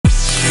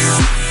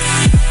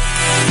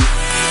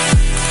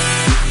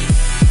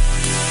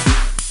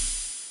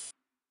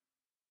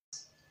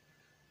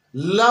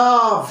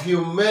love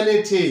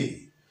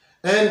humanity,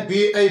 and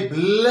be a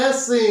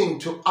blessing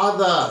to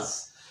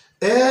others,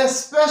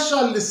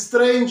 especially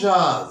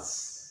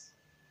strangers.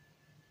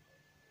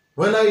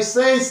 When I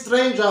say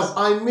strangers,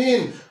 I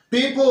mean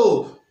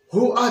people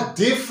who are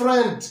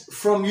different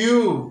from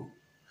you,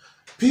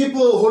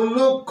 people who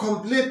look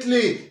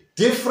completely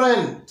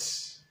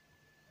different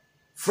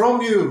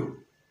from you.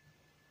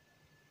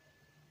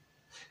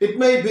 It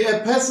may be a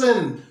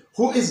person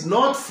who is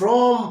not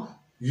from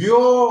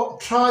your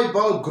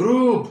tribal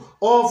group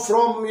or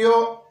from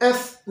your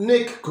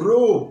ethnic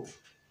group.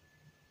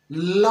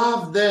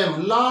 Love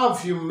them,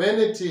 love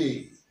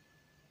humanity.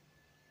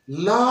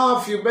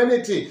 Love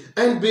humanity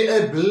and be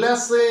a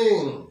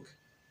blessing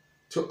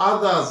to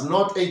others,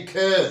 not a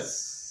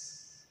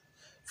curse.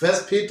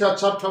 1 Peter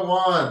chapter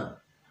 1,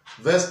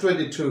 verse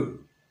 22.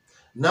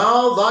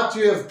 Now that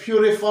you have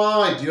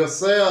purified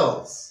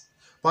yourselves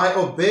by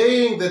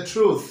obeying the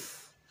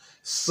truth,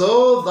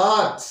 so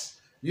that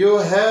you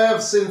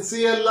have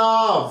sincere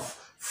love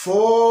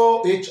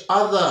for each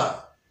other.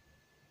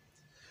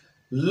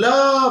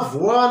 Love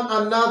one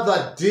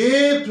another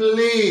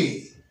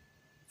deeply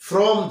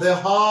from the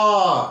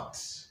heart.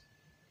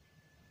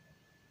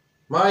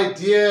 My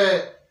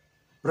dear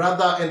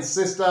brother and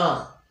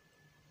sister,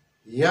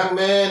 young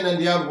man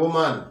and young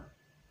woman,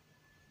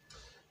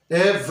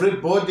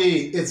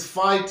 everybody is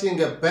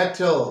fighting a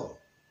battle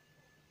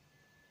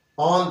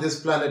on this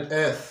planet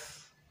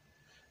Earth.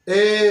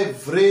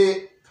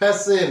 Every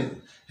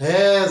person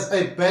has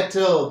a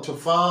battle to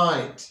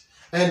fight,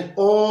 and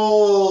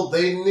all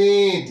they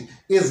need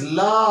is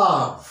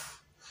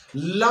love.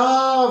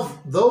 Love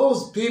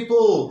those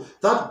people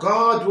that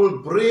God will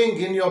bring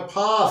in your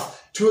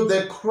path to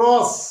the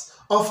cross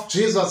of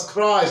Jesus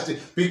Christ,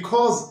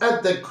 because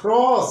at the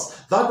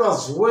cross, that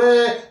was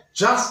where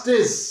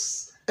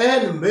justice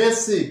and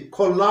mercy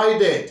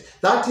collided.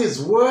 That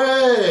is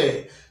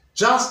where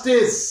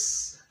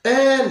justice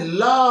and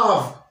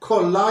love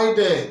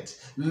collided.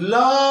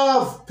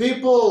 Love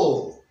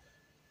people,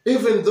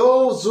 even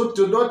those who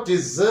do not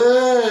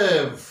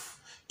deserve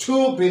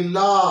to be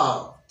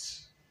loved,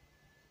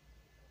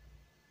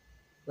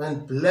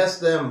 and bless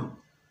them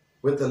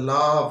with the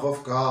love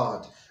of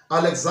God.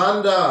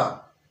 Alexander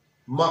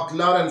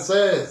McLaren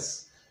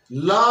says,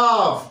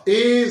 love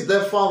is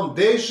the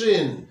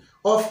foundation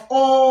of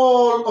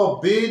all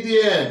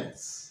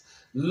obedience.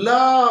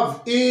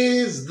 Love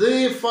is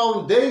the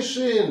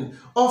foundation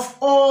of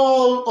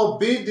all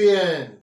obedience.